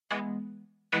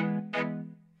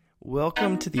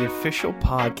Welcome to the official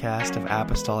podcast of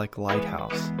Apostolic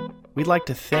Lighthouse. We'd like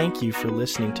to thank you for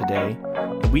listening today,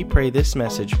 and we pray this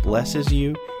message blesses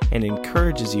you and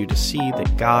encourages you to see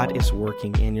that God is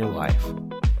working in your life.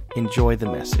 Enjoy the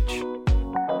message.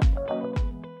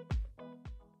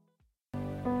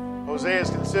 Hosea is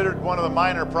considered one of the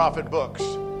minor prophet books.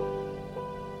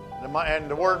 And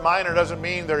the word minor doesn't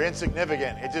mean they're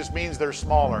insignificant. It just means they're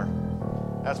smaller.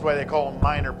 That's why they call them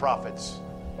minor prophets.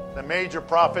 The major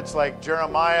prophets like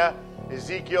Jeremiah,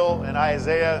 Ezekiel, and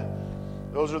Isaiah,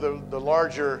 those are the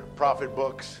larger prophet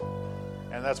books.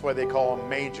 And that's why they call them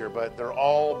major, but they're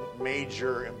all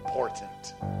major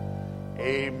important.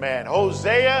 Amen.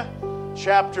 Hosea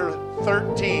chapter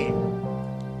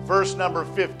 13, verse number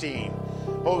 15.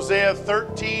 Hosea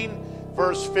 13,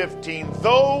 verse 15.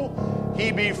 Though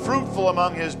he be fruitful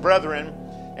among his brethren,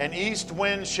 an east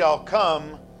wind shall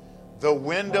come, the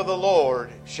wind of the Lord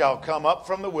shall come up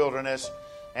from the wilderness,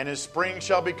 and his spring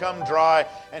shall become dry,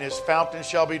 and his fountain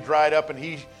shall be dried up, and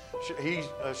he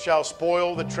shall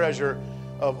spoil the treasure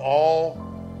of all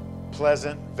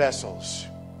pleasant vessels.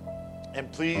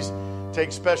 And please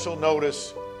take special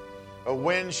notice, a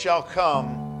wind shall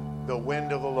come, the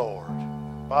wind of the Lord.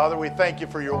 Father, we thank you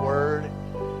for your word.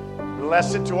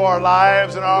 Bless it to our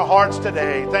lives and our hearts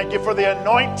today. Thank you for the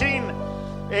anointing,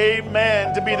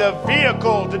 amen, to be the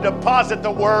vehicle to deposit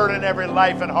the word in every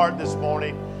life and heart this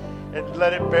morning, and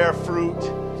let it bear fruit.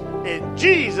 In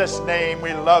Jesus' name,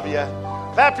 we love you.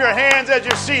 Clap your hands as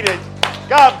you're seated.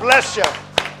 God bless you.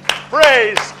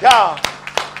 Praise God.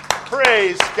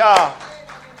 Praise God.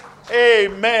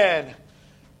 Amen.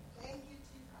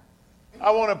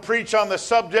 I want to preach on the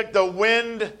subject, the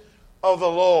wind of the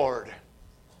Lord.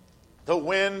 The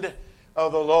wind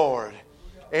of the Lord.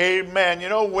 Amen. You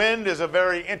know, wind is a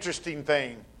very interesting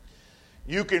thing.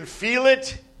 You can feel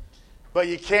it, but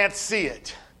you can't see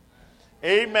it.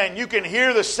 Amen. You can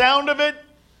hear the sound of it,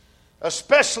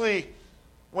 especially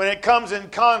when it comes in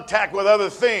contact with other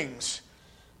things.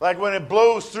 Like when it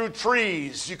blows through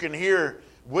trees, you can hear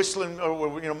whistling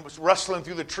or rustling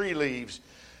through the tree leaves.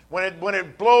 When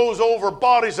it blows over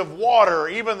bodies of water,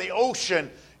 even the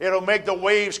ocean, it'll make the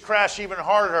waves crash even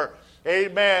harder.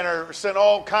 Amen. Or send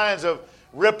all kinds of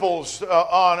ripples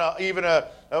on even a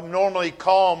normally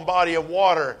calm body of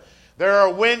water. There are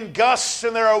wind gusts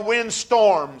and there are wind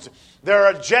storms. There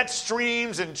are jet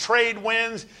streams and trade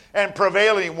winds and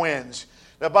prevailing winds.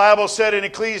 The Bible said in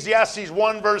Ecclesiastes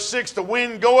 1 verse 6, the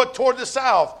wind goeth toward the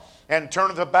south and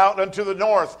turneth about unto the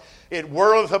north. It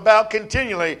whirleth about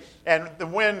continually, and the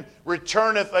wind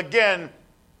returneth again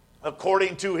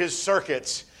according to his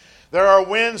circuits. There are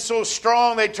winds so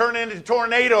strong they turn into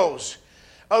tornadoes.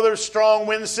 Other strong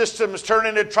wind systems turn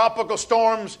into tropical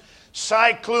storms,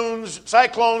 cyclones,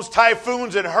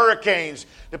 typhoons, and hurricanes.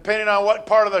 Depending on what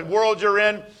part of the world you're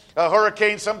in, a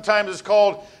hurricane sometimes is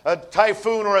called a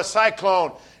typhoon or a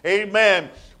cyclone. Amen.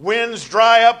 Winds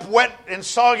dry up wet and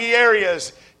soggy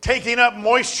areas, taking up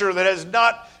moisture that has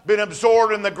not been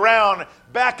absorbed in the ground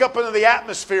back up into the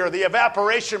atmosphere, the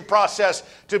evaporation process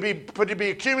to be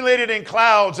accumulated in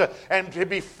clouds and to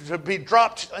be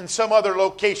dropped in some other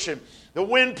location. The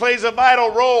wind plays a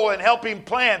vital role in helping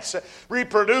plants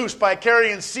reproduce by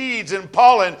carrying seeds and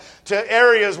pollen to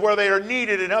areas where they are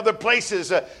needed in other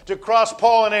places to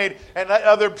cross-pollinate and let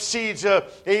other seeds,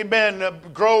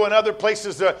 grow in other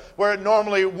places where it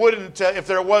normally wouldn't if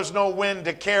there was no wind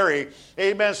to carry.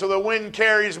 Amen. So the wind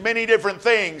carries many different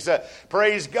things.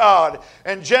 Praise God.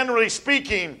 And generally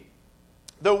speaking,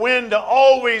 the wind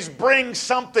always brings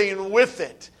something with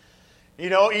it. You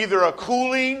know, either a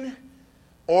cooling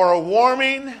or a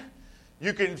warming.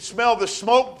 You can smell the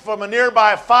smoke from a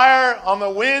nearby fire on the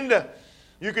wind.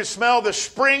 You can smell the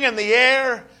spring in the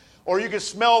air, or you can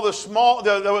smell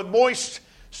the moist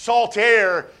salt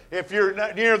air if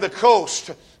you're near the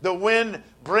coast. The wind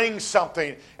brings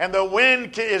something, and the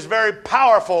wind is very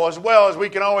powerful as well, as we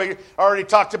can already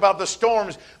talked about the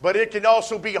storms, but it can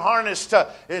also be harnessed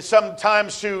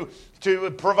sometimes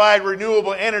to provide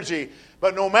renewable energy.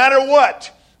 But no matter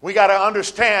what, we got to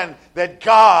understand that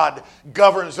God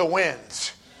governs the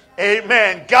winds.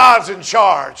 Amen. God's in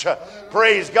charge.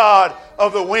 Praise God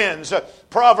of the winds.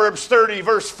 Proverbs 30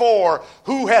 verse 4.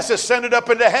 Who has ascended up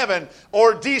into heaven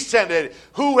or descended?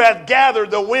 Who hath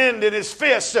gathered the wind in his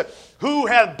fist? Who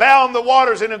hath bound the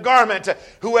waters in a garment?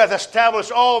 Who hath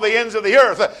established all the ends of the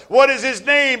earth? What is his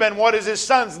name and what is his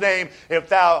son's name, if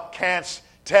thou canst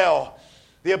tell?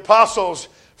 The apostles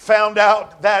found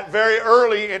out that very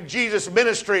early in Jesus'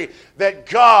 ministry that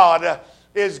God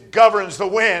governs the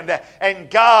wind, and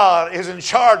God is in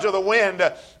charge of the wind.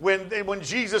 When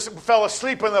Jesus fell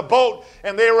asleep in the boat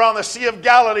and they were on the Sea of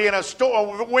Galilee and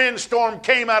a windstorm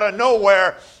came out of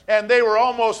nowhere and they were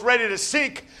almost ready to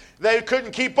sink, they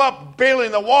couldn't keep up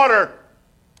bailing the water,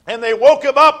 and they woke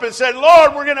him up and said,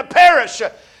 "Lord, we're going to perish."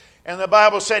 And the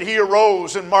Bible said he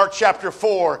arose in Mark chapter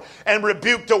 4 and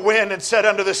rebuked the wind and said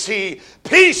unto the sea,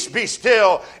 "Peace, be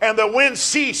still." And the wind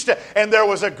ceased, and there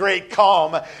was a great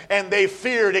calm. And they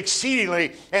feared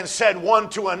exceedingly and said one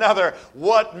to another,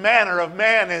 "What manner of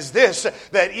man is this,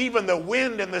 that even the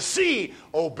wind and the sea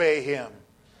obey him?"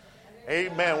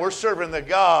 Amen. We're serving the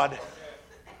God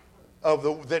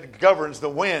that governs the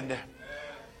wind.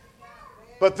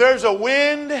 But there's a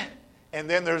wind, and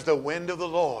then there's the wind of the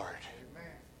Lord.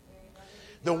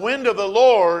 The wind of the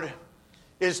Lord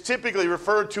is typically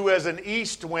referred to as an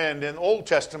east wind in Old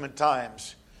Testament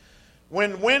times.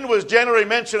 When wind was generally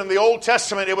mentioned in the Old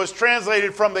Testament, it was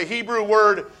translated from the Hebrew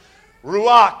word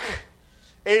ruach.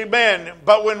 Amen.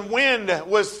 But when wind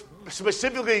was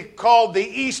specifically called the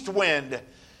east wind,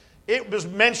 it was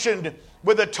mentioned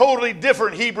with a totally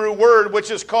different Hebrew word,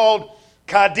 which is called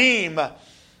kadim.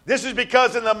 This is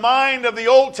because in the mind of the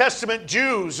Old Testament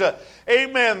Jews,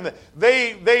 amen,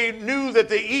 they knew that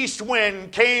the east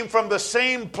wind came from the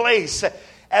same place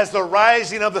as the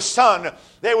rising of the sun.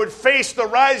 They would face the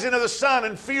rising of the sun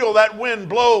and feel that wind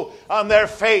blow on their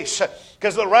face,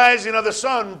 because the rising of the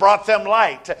sun brought them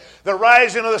light. The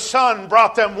rising of the sun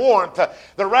brought them warmth.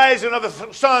 The rising of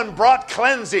the sun brought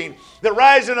cleansing. The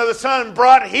rising of the sun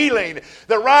brought healing.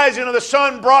 The rising of the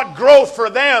sun brought growth for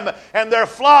them and their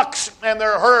flocks and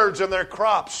their herds and their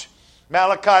crops.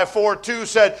 Malachi 4:2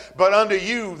 said, "But unto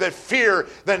you that fear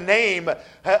the name,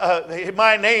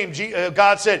 my name,"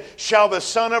 God said, "shall the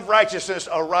Son of Righteousness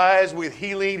arise with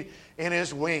healing in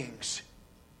his wings."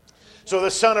 So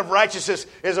the Son of Righteousness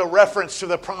is a reference to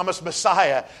the promised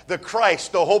Messiah, the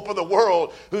Christ, the hope of the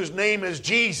world, whose name is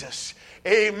Jesus.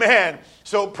 Amen.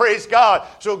 So praise God.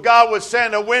 So God would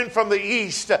send a wind from the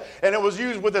east, and it was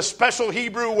used with a special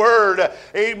Hebrew word.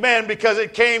 Amen. Because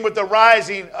it came with the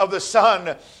rising of the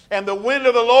sun. And the wind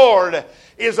of the Lord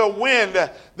is a wind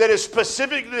that is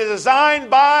specifically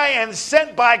designed by and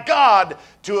sent by God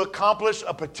to accomplish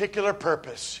a particular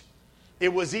purpose.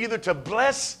 It was either to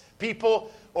bless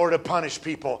people or to punish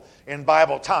people in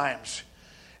Bible times.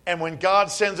 And when God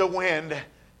sends a wind,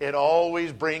 it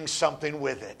always brings something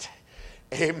with it.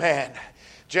 Amen.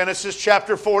 Genesis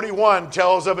chapter 41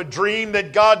 tells of a dream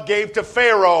that God gave to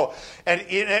Pharaoh. And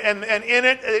in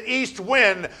it, an east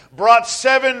wind brought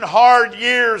 7 hard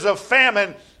years of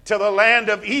famine to the land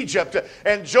of Egypt.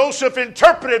 And Joseph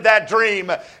interpreted that dream.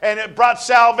 And it brought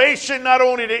salvation not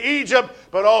only to Egypt,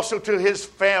 but also to his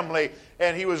family.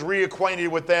 And he was reacquainted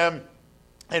with them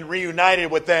and reunited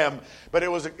with them. But it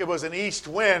was an east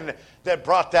wind that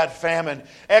brought that famine.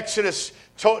 Exodus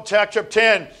chapter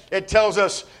 10, it tells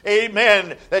us,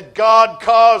 amen, that God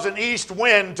caused an east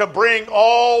wind to bring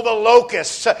all the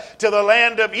locusts to the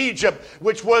land of Egypt,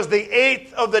 which was the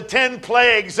 8th of the 10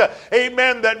 plagues,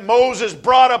 amen, that Moses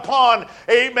brought upon,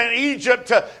 amen,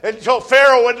 Egypt until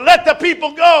Pharaoh would let the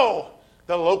people go.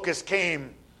 The locusts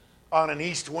came on an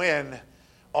east wind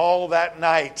all that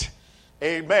night.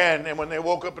 Amen. And when they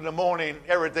woke up in the morning,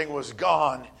 everything was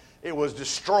gone. It was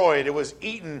destroyed. It was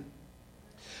eaten.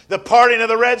 The parting of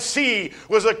the Red Sea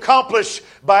was accomplished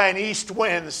by an east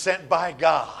wind sent by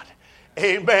God.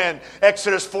 Amen.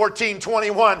 Exodus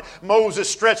 14:21, Moses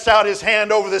stretched out his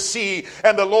hand over the sea,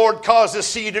 and the Lord caused the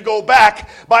sea to go back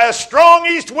by a strong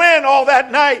east wind all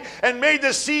that night, and made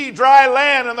the sea dry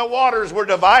land, and the waters were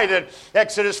divided.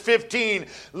 Exodus 15,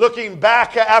 looking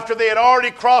back after they had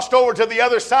already crossed over to the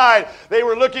other side, they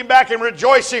were looking back and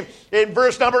rejoicing in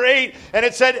verse number 8, and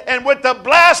it said, "And with the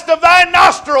blast of thy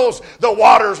nostrils, the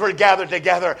waters were gathered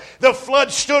together. The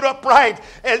flood stood upright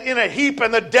in a heap,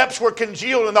 and the depths were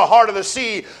congealed in the heart of the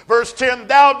sea." Verse 10,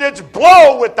 "Thou didst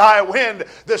blow with thy wind.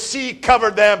 The sea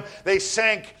covered them. They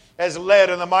sank as lead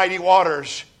in the mighty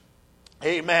waters."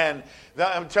 Amen.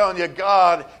 I'm telling you,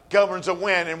 God governs a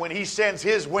wind. And when he sends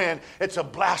his wind, it's a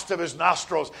blast of his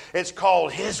nostrils. It's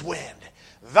called his wind.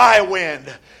 Thy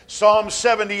wind. Psalm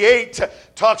 78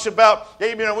 talks about,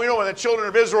 amen, we know when the children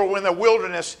of Israel were in the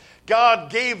wilderness, God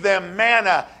gave them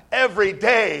manna every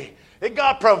day. And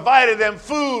God provided them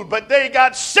food, but they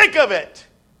got sick of it.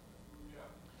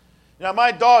 Now,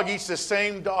 my dog eats the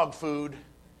same dog food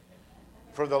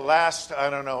for the last,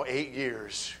 8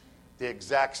 years. The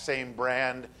exact same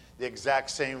brand, the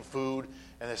exact same food,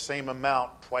 and the same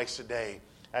amount twice a day.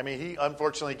 I mean, he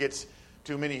unfortunately gets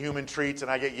too many human treats,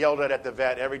 and I get yelled at the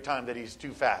vet every time that he's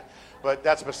too fat. But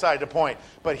that's beside the point.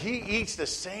 But he eats the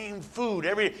same food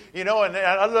and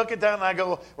I look at that and I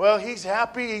go, well, he's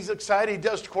happy, he's excited, he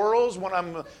does twirls when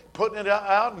I'm putting it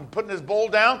out and putting his bowl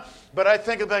down. But I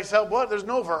think of myself, what? There's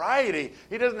no variety.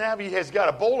 He has got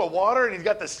a bowl of water and he's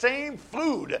got the same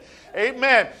food.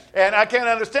 Amen. And I can't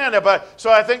understand that. But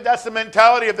so I think that's the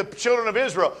mentality of the children of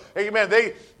Israel. Amen.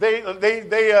 They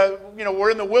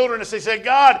were in the wilderness. They said,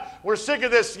 God, we're sick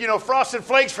of this, frosted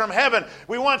flakes from heaven.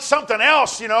 We want something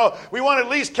else, We want at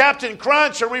least Captain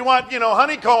Crunch, or we want,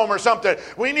 honeycomb or something.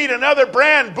 We need another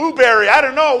brand, Boo Berry. I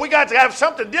don't know. We got to have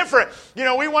something different.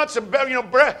 We want some,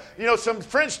 some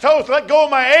French toast. Let go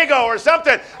of my Eggo or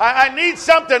something. I need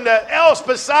something else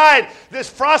beside this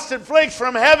frosted flakes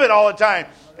from heaven all the time.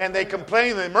 And they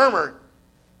complained, they murmured.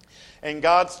 And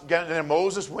then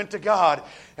Moses went to God,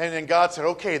 and then God said,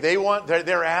 okay,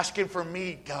 they're asking for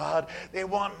meat, God. They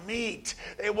want meat.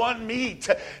 They want meat.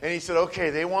 And he said, okay,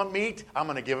 they want meat. I'm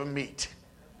going to give them meat.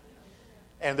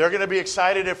 And they're going to be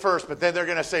excited at first, but then they're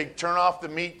going to say, turn off the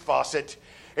meat faucet.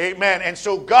 Amen. And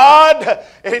so God,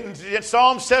 in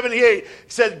Psalm 78,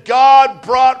 said God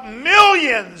brought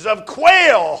millions of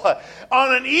quail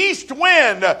on an east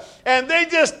wind, and they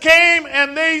just came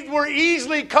and they were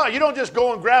easily caught. You don't just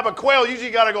go and grab a quail. Usually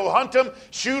you got to go hunt them,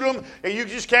 shoot them, and you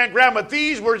just can't grab them. But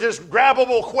these were just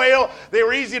grabbable quail. They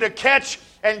were easy to catch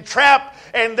and trap,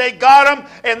 and they got them,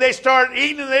 and they started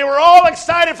eating, and they were all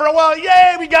excited for a while.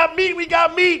 Yay, we got meat, we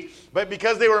got meat. But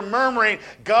because they were murmuring,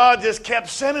 God just kept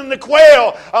sending the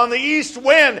quail on the east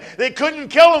wind. They couldn't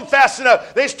kill them fast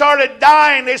enough. They started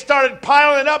dying. They started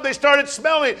piling up. They started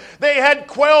smelling. They had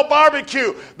quail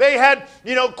barbecue. They had,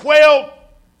 quail,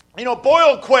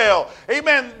 boiled quail.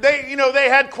 Amen. They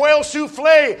had quail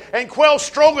souffle and quail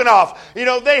stroganoff.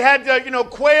 They had,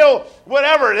 quail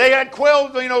whatever. They had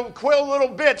quail little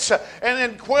bits, and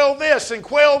then quail this and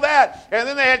quail that. And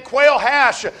then they had quail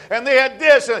hash, and they had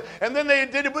this, and then they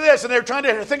did this, and they were trying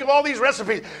to think of all these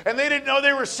recipes, and they didn't know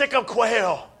they were sick of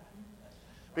quail.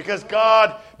 Because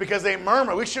they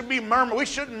murmur. We shouldn't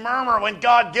murmur when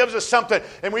God gives us something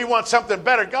and we want something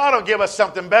better. God will give us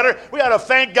something better. We ought to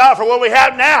thank God for what we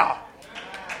have now.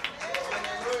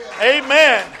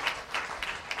 Amen.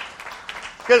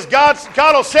 Because God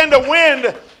will send a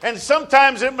wind, and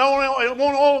sometimes it won't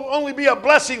only be a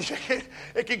blessing.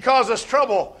 It can cause us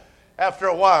trouble after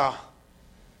a while.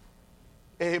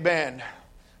 Amen.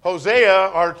 Hosea,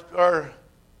 our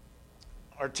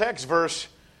text verse,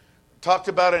 talked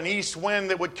about an east wind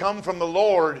that would come from the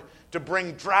Lord to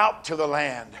bring drought to the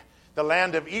land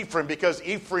of Ephraim, because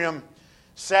Ephraim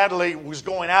sadly was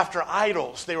going after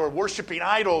idols. They were worshiping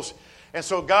idols. And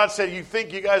so God said, you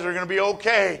think you guys are going to be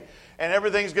okay and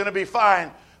everything's going to be fine.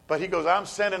 But he goes, I'm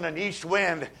sending an east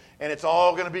wind and it's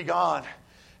all going to be gone.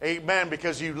 Amen,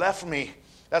 because you left me.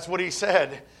 That's what he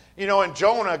said. In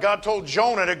Jonah, God told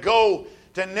Jonah to go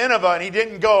to Nineveh, and he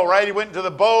didn't go, right? He went into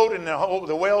the boat, and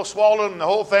the whale swallowed him, and the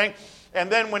whole thing. And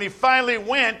then when he finally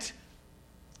went,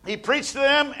 he preached to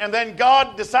them, and then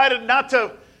God decided not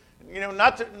to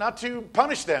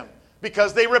punish them,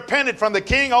 because they repented, from the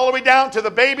king all the way down to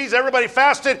the babies. Everybody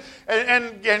fasted,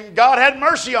 and God had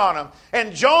mercy on them.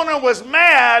 And Jonah was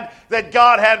mad that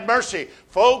God had mercy.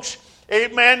 Folks,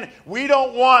 amen, we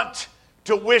don't want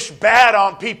to wish bad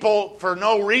on people for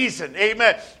no reason.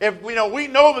 Amen. If we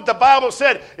know that the Bible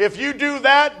said, if you do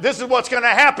that, this is what's going to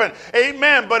happen.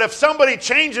 Amen. But if somebody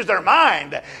changes their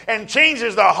mind and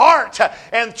changes their heart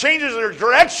and changes their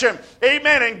direction,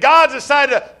 amen, and God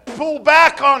decided to pull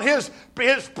back on his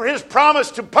promise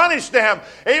to punish them,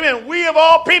 amen, we of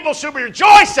all people should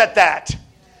rejoice at that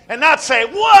and not say,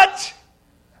 what?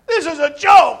 This is a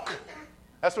joke.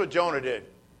 That's what Jonah did.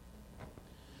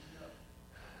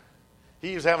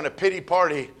 He was having a pity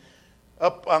party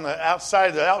up on the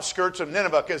outskirts of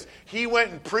Nineveh, because he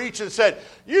went and preached and said,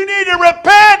 you need to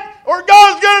repent or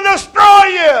God's going to destroy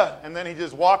you. And then he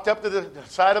just walked up to the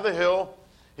side of the hill.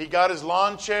 He got his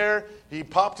lawn chair. He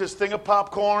popped his thing of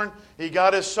popcorn. He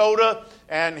got his soda.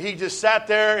 And he just sat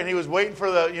there and he was waiting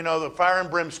for the fire and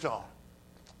brimstone.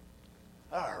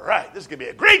 All right, this is going to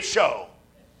be a great show.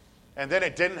 And then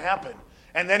it didn't happen.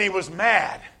 And then he was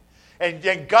mad.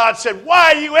 And God said,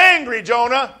 why are you angry,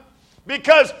 Jonah?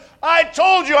 Because I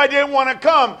told you I didn't want to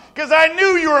come, because I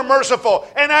knew you were merciful.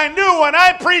 And I knew when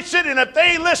I preached it, and if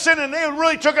they listened and they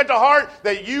really took it to heart,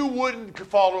 that you wouldn't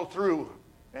follow through.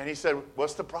 And he said,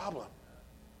 what's the problem?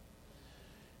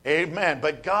 Amen.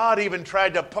 But God even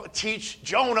tried to teach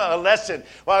Jonah a lesson.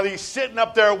 While he's sitting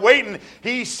up there waiting,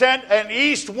 he sent an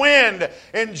east wind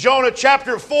in Jonah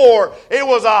chapter 4. It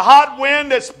was a hot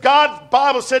wind that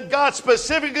Bible said God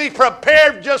specifically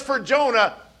prepared just for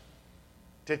Jonah.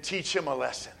 to teach him a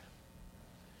lesson.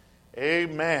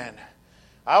 Amen.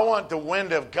 I want the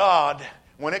wind of God,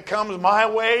 when it comes my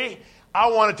way, I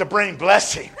want it to bring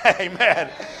blessing. Amen.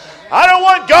 I don't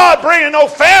want God bringing no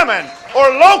famine or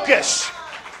locusts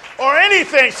or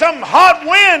anything, some hot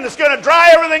wind that's going to dry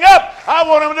everything up. I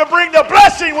want him to bring the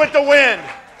blessing with the wind.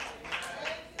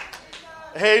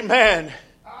 Amen.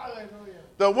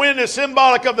 The wind is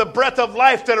symbolic of the breath of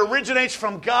life that originates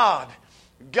from God.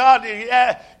 God,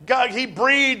 he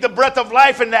breathed the breath of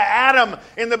life into Adam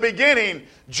in the beginning.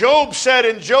 Job said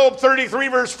in Job 33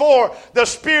 verse 4, the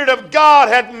Spirit of God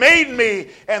hath made me,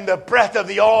 and the breath of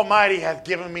the Almighty hath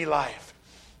given me life.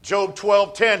 Job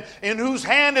 12:10, in whose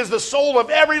hand is the soul of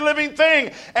every living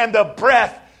thing, and the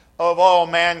breath of all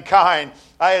mankind.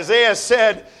 Isaiah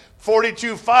said,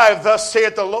 42:5, thus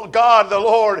saith God the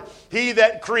Lord, He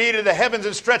that created the heavens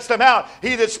and stretched them out,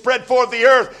 He that spread forth the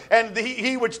earth, and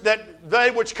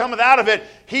they which cometh out of it,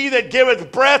 He that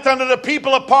giveth breath unto the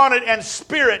people upon it, and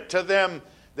spirit to them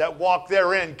that walk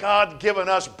therein. God given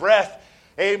us breath,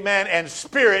 amen, and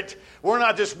spirit. We're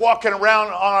not just walking around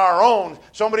on our own.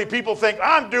 So many people think,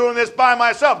 I'm doing this by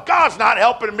myself. God's not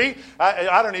helping me.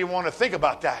 I don't even want to think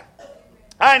about that.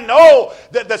 I know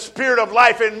that the Spirit of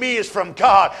life in me is from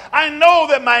God. I know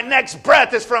that my next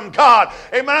breath is from God.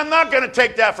 Amen. I'm not going to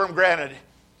take that for granted.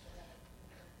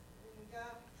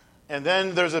 And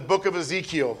then there's a book of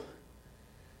Ezekiel,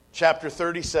 chapter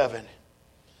 37.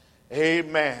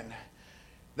 Amen.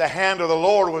 The hand of the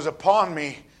Lord was upon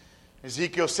me,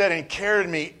 Ezekiel said, and carried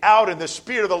me out in the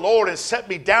Spirit of the Lord and set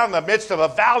me down in the midst of a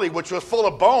valley which was full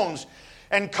of bones,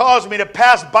 and caused me to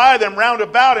pass by them round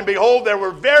about. And behold, there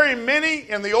were very many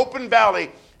in the open valley,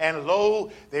 and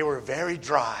lo, they were very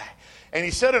dry. And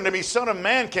he said unto me, Son of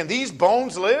man, can these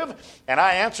bones live? And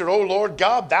I answered, O Lord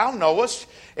God, thou knowest.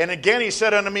 And again he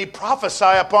said unto me, Prophesy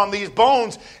upon these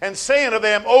bones, and say unto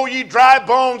them, O ye dry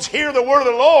bones, hear the word of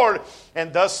the Lord.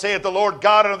 And thus saith the Lord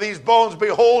God unto these bones,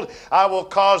 Behold, I will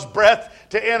cause breath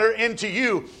to enter into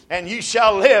you, and ye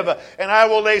shall live. And I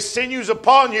will lay sinews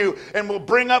upon you, and will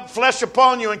bring up flesh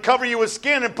upon you, and cover you with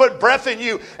skin, and put breath in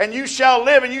you, and you shall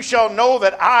live, and you shall know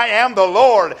that I am the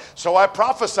Lord. So I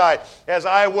prophesied as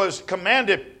I was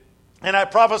commanded. And I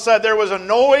prophesied, there was a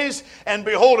noise, and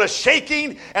behold, a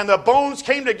shaking, and the bones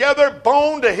came together,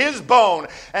 bone to his bone.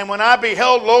 And when I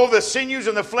beheld, lo, the sinews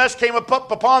and the flesh came up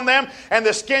upon them, and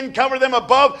the skin covered them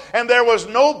above, and there was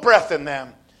no breath in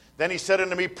them. Then he said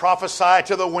unto me, Prophesy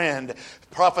to the wind.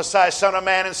 Prophesy, son of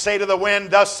man, and say to the wind,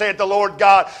 Thus saith the Lord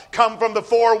God, Come from the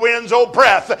four winds, O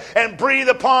breath, and breathe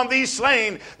upon these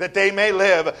slain, that they may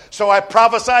live. So I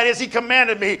prophesied as he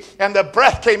commanded me, and the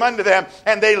breath came unto them,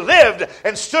 and they lived,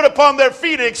 and stood upon their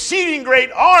feet, an exceeding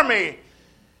great army.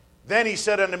 Then he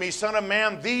said unto me, Son of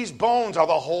man, these bones are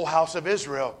the whole house of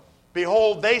Israel.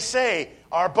 Behold, they say,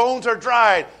 Our bones are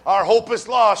dried, our hope is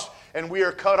lost, and we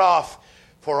are cut off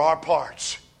for our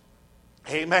parts.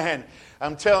 Amen.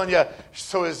 I'm telling you,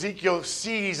 so Ezekiel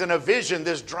sees in a vision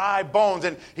this dry bones,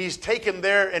 and he's taken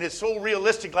there, and it's so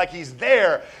realistic, like he's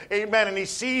there. Amen. And he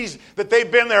sees that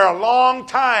they've been there a long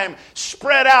time,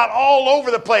 spread out all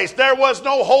over the place. There was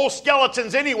no whole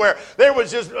skeletons anywhere. There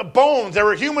was just bones. There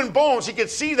were human bones. He could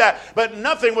see that, but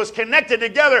nothing was connected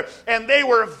together, and they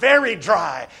were very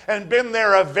dry and been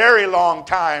there a very long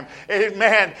time.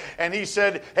 Amen. And he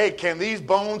said, Hey, can these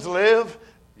bones live?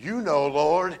 You know,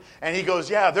 Lord. And he goes,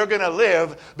 yeah, they're going to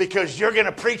live because you're going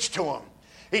to preach to them.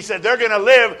 He said, they're going to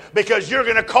live because you're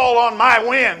going to call on my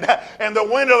wind, and the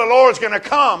wind of the Lord's going to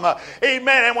come.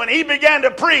 Amen. And when he began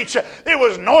to preach, it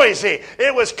was noisy.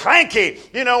 It was clanky.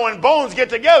 You know, when bones get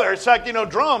together, it's like,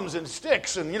 drums and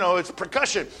sticks, and, it's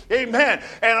percussion. Amen.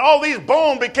 And all these the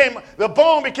bone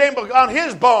became on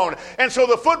his bone. And so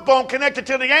the foot bone connected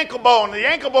to the ankle bone. The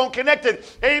ankle bone connected,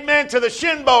 amen, to the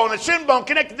shin bone. The shin bone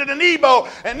connected to the knee bone.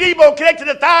 And knee bone connected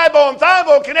to the thigh bone. Thigh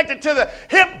bone connected to the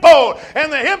hip bone.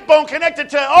 And the hip bone connected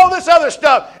to all this other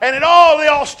stuff, and they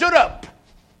all stood up.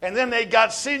 And then they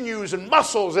got sinews and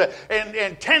muscles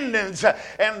and tendons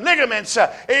and ligaments,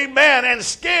 amen, and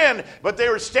skin. But they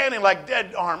were standing like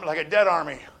a dead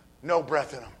army. No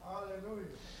breath in them. Hallelujah.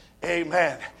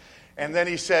 Amen. And then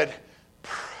he said,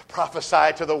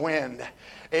 Prophesy to the wind.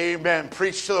 Amen.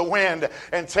 Preach to the wind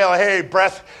and tell, hey,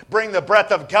 breath, bring the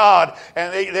breath of God.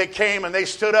 And they came and they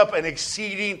stood up, an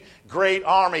exceeding great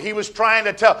army. He was trying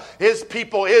to tell his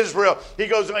people, Israel, he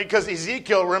goes, because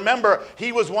Ezekiel, remember,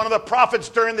 he was one of the prophets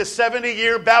during the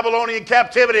 70-year Babylonian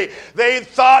captivity. They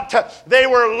thought they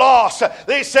were lost.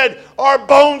 They said, our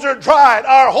bones are dried.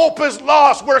 Our hope is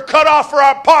lost. We're cut off for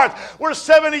our parts. We're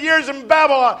 70 years in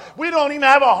Babylon. We don't even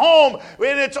have a home.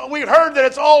 We've heard that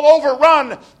it's all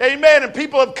overrun. Amen. And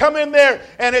people have come in there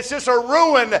and it's just a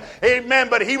ruin. Amen.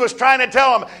 But he was trying to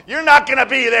tell them, you're not going to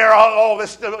be there all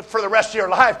this for the rest of your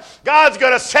life. God's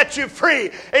going to set you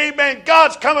free. Amen.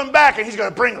 God's coming back and he's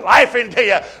going to bring life into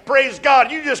you. Praise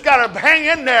God. You just got to hang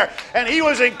in there. And he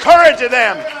was encouraging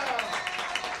them.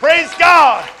 Praise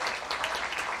God.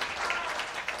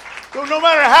 So no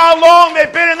matter how long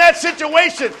they've been in that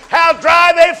situation, how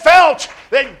dry they felt,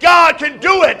 that God can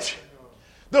do it.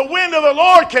 The wind of the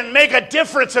Lord can make a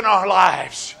difference in our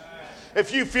lives.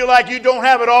 If you feel like you don't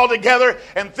have it all together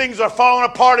and things are falling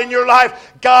apart in your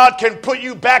life, God can put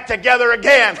you back together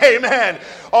again. Amen.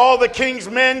 All the king's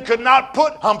men could not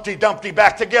put Humpty Dumpty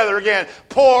back together again.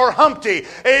 Poor Humpty.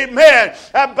 Amen.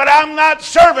 But I'm not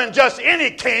serving just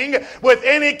any king with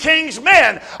any king's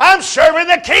men. I'm serving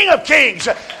the King of Kings.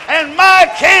 And my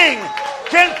king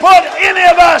can put any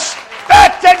of us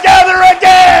back together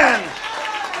again.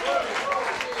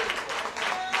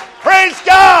 Praise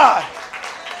God.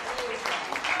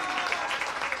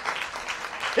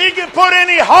 He can put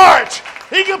any heart,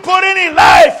 he can put any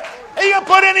life, he can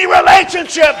put any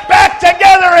relationship back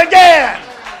together again.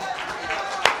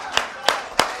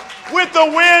 With the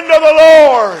wind of the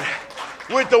Lord.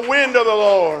 With the wind of the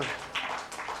Lord.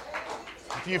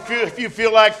 If you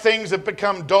feel like things have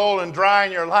become dull and dry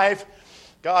in your life,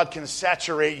 God can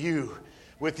saturate you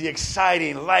with the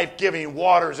exciting, life-giving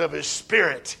waters of His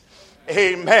Spirit.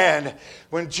 Amen.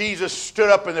 When Jesus stood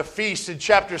up in the feast in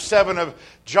chapter 7 of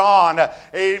John,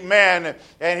 amen,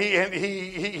 and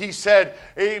he said,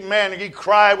 amen, he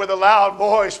cried with a loud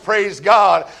voice, praise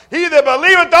God, he that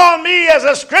believeth on me, as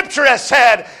the scripture has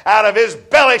said, out of his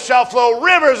belly shall flow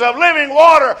rivers of living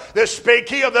water. This spake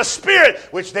he of the Spirit,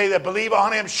 which they that believe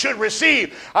on him should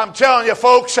receive. I'm telling you,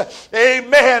 folks,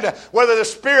 amen, whether the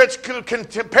Spirit's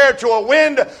compared to a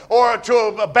wind or to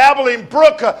a babbling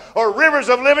brook or rivers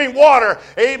of living water,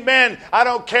 amen, I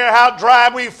don't care how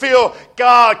dry we feel,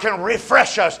 God can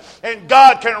refresh us and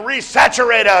God can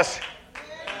resaturate us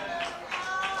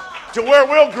to where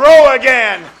we'll grow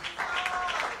again.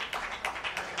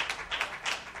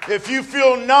 If you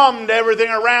feel numb to everything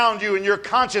around you and your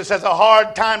conscience has a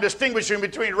hard time distinguishing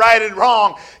between right and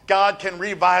wrong, God can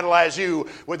revitalize you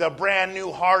with a brand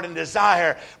new heart and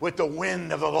desire with the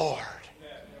wind of the Lord.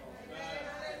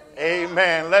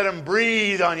 Amen. Let Him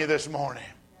breathe on you this morning.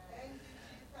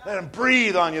 Let Him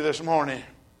breathe on you this morning.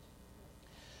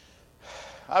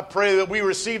 I pray that we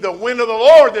receive the wind of the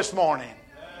Lord this morning.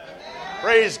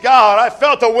 Praise God. I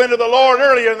felt the wind of the Lord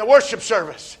earlier in the worship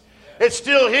service. It's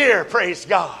still here. Praise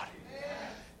God.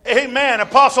 Amen.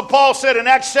 Apostle Paul said in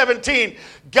Acts 17,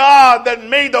 God that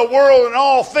made the world and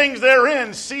all things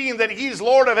therein, seeing that He's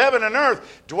Lord of heaven and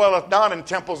earth, dwelleth not in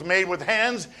temples made with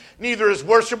hands, neither is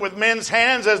worship with men's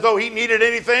hands as though He needed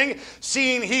anything,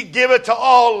 seeing He giveth to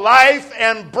all life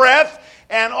and breath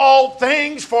and all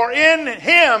things, for in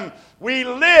Him we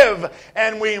live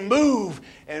and we move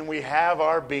and we have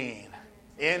our being.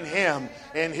 In Him,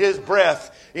 in His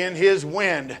breath, in His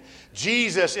wind.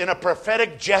 Jesus, in a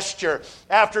prophetic gesture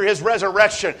after His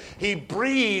resurrection, He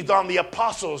breathed on the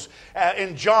apostles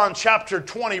in John chapter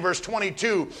 20, verse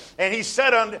 22. And He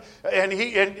said,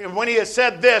 and when He had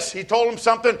said this, He told them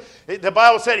something. The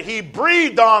Bible said He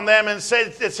breathed on them and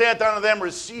said unto them,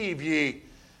 receive ye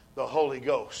the Holy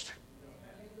Ghost.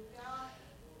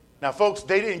 Now, folks,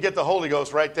 they didn't get the Holy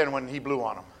Ghost right then when He blew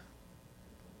on them.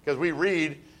 Because we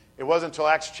read, it wasn't until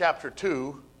Acts chapter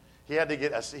 2, he had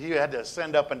to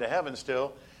ascend up into heaven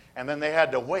still, and then they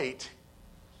had to wait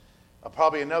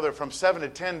probably another from 7 to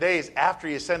 10 days after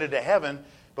He ascended to heaven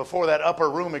before that upper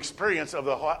room experience of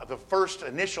the first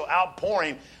initial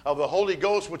outpouring of the Holy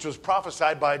Ghost, which was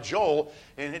prophesied by Joel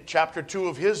in chapter 2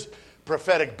 of his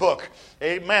prophetic book.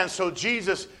 Amen. So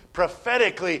Jesus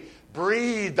prophetically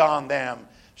breathed on them,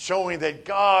 showing that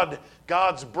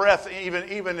God's breath,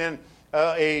 even in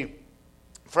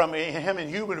from Him in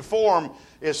human form,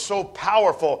 is so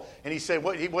powerful. And He said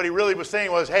what he really was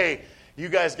saying was, hey, you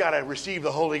guys got to receive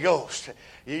the Holy Ghost.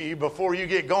 Before you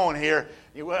get going here,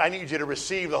 I need you to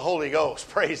receive the Holy Ghost.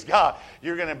 Praise God.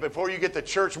 Before you get the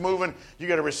church moving, you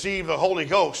got to receive the Holy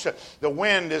Ghost. The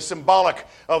wind is symbolic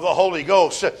of the Holy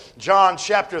Ghost. John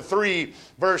chapter 3,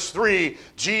 verse 3,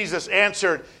 Jesus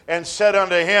answered and said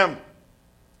unto him,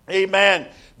 amen,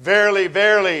 verily,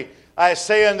 verily, I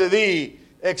say unto thee,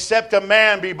 except a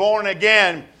man be born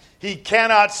again, he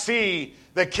cannot see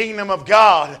the kingdom of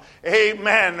God.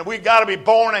 Amen. We got to be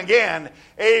born again.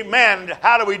 Amen.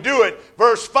 How do we do it?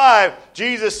 Verse 5,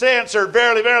 Jesus answered,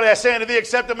 Verily, verily, I say unto thee,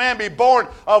 except a man be born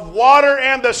of water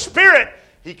and the Spirit,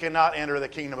 he cannot enter the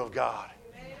kingdom of God.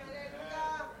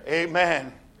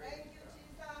 Amen.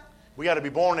 We got to be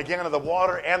born again of the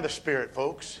water and the Spirit,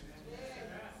 folks.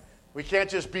 We can't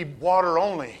just be water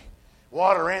only.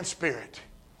 Water and Spirit.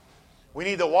 We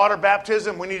need the water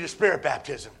baptism. We need the Spirit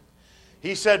baptism.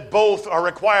 He said both are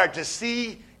required to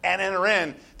see and enter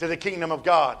into the kingdom of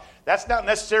God. That's not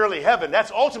necessarily heaven.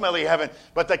 That's ultimately heaven.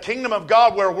 But the kingdom of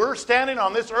God where we're standing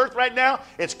on this earth right now,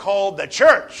 it's called the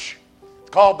church. It's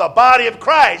called the body of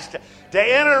Christ. To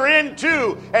enter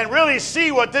into and really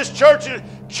see what this church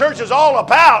is all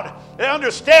about. And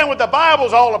understand what the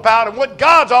Bible's all about and what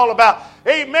God's all about.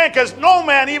 Amen. Because no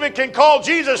man even can call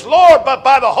Jesus Lord but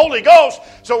by the Holy Ghost.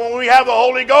 So when we have the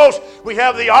Holy Ghost, we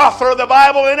have the author of the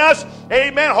Bible in us.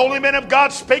 Amen. Holy men of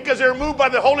God spake as they were moved by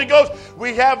the Holy Ghost.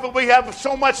 We have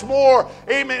so much more.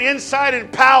 Amen. Insight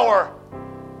and power.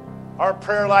 Our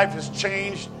prayer life has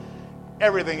changed.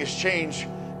 Everything has changed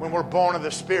when we're born of the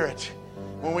Spirit.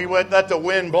 When we let the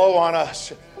wind blow on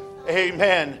us.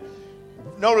 Amen.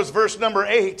 Notice verse number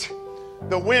 8.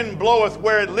 The wind bloweth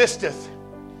where it listeth.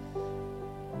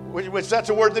 Which that's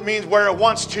a word that means where it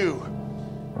wants to.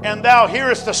 And thou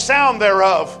hearest the sound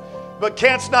thereof, but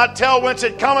canst not tell whence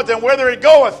it cometh and whither it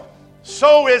goeth.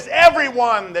 So is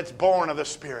everyone that's born of the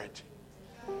Spirit.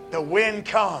 The wind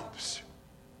comes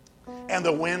and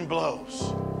the wind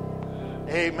blows.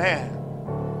 Amen.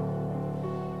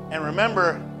 And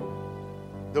remember,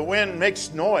 the wind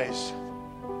makes noise,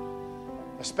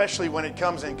 especially when it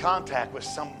comes in contact with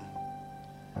something.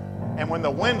 And when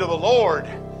the wind of the Lord,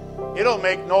 it'll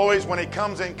make noise when it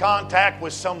comes in contact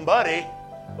with somebody.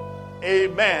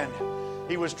 Amen.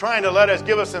 He was trying to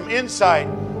give us some insight.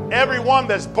 Everyone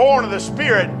that's born of the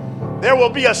Spirit, there will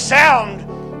be a sound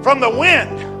from the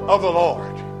wind of the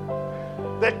Lord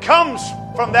that comes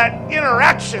from that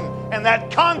interaction and that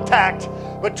contact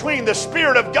between the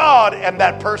Spirit of God and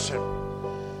that person.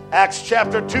 Acts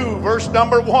chapter 2, verse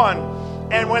number 1.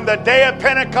 And when the day of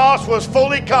Pentecost was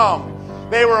fully come,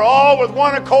 they were all with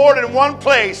one accord in one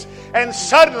place. And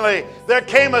suddenly there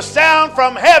came a sound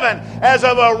from heaven as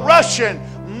of a rushing,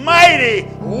 mighty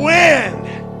wind.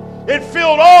 It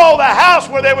filled all the house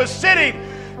where they were sitting.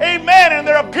 Amen. And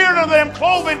there appeared unto them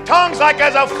cloven tongues like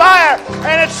as of fire.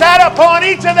 And it sat upon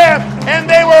each of them. And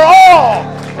they were all,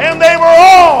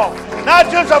 not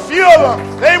just a few of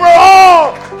them, they were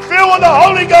all filled with the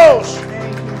Holy Ghost.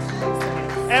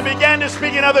 And began to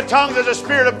speak in other tongues as the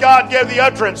Spirit of God gave the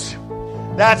utterance.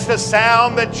 That's the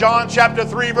sound that John chapter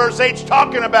 3 verse 8 is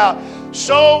talking about.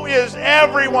 So is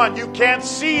everyone. You can't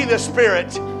see the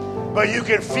Spirit, but you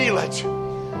can feel it.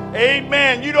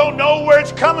 Amen. You don't know where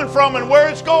it's coming from and where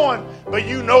it's going, but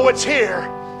you know it's here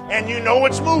and you know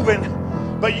it's moving.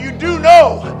 But you do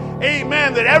know,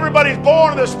 amen, that everybody's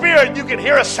born of the Spirit. You can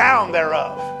hear a sound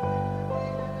thereof.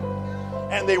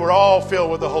 And they were all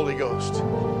filled with the Holy Ghost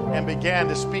and began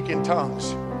to speak in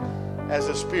tongues as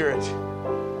the Spirit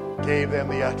gave them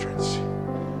the utterance.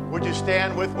 Would you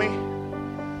stand with me?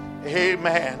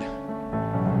 Amen.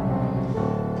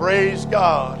 Praise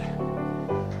God.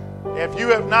 If you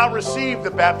have not received the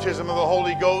baptism of the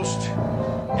Holy Ghost,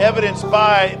 evidenced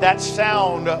by that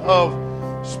sound of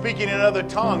speaking in other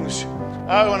tongues,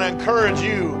 I want to encourage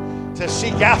you to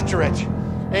seek after it.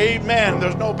 Amen.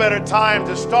 There's no better time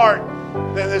to start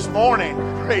than this morning.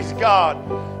 Praise God.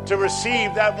 To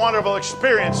receive that wonderful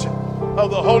experience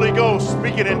of the Holy Ghost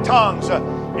speaking in tongues.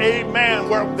 Amen.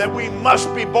 That we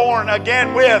must be born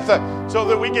again with so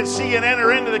that we can see and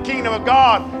enter into the kingdom of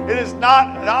God. It is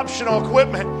not an optional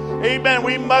equipment. Amen.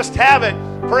 We must have it.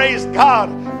 Praise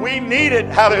God. We need it.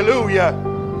 Hallelujah.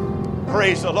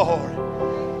 Praise the Lord.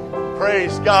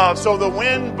 Praise God. So the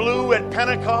wind blew at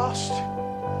Pentecost.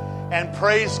 And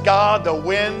praise God, the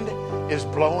wind is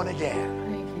blowing again.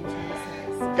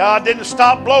 God didn't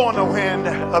stop blowing the wind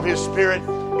of His Spirit.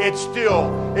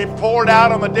 It poured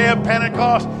out on the day of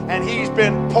Pentecost, and He's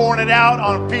been pouring it out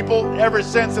on people ever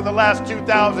since in the last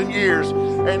 2,000 years.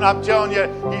 And I'm telling you,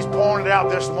 He's pouring it out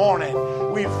this morning.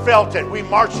 We felt it. We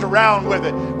marched around with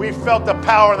it. We felt the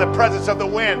power and the presence of the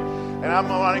wind. And I'm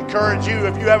going to encourage you,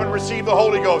 if you haven't received the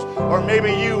Holy Ghost, or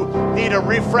maybe you need a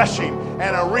refreshing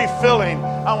and a refilling,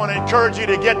 I want to encourage you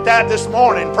to get that this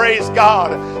morning. Praise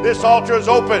God. This altar is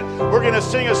open. We're going to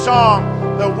sing a song.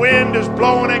 The wind is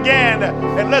blowing again.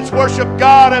 And let's worship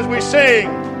God as we sing.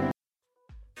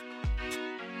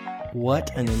 What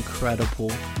an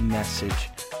incredible message.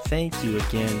 Thank you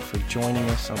again for joining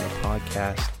us on the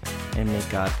podcast, and may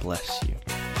God bless you.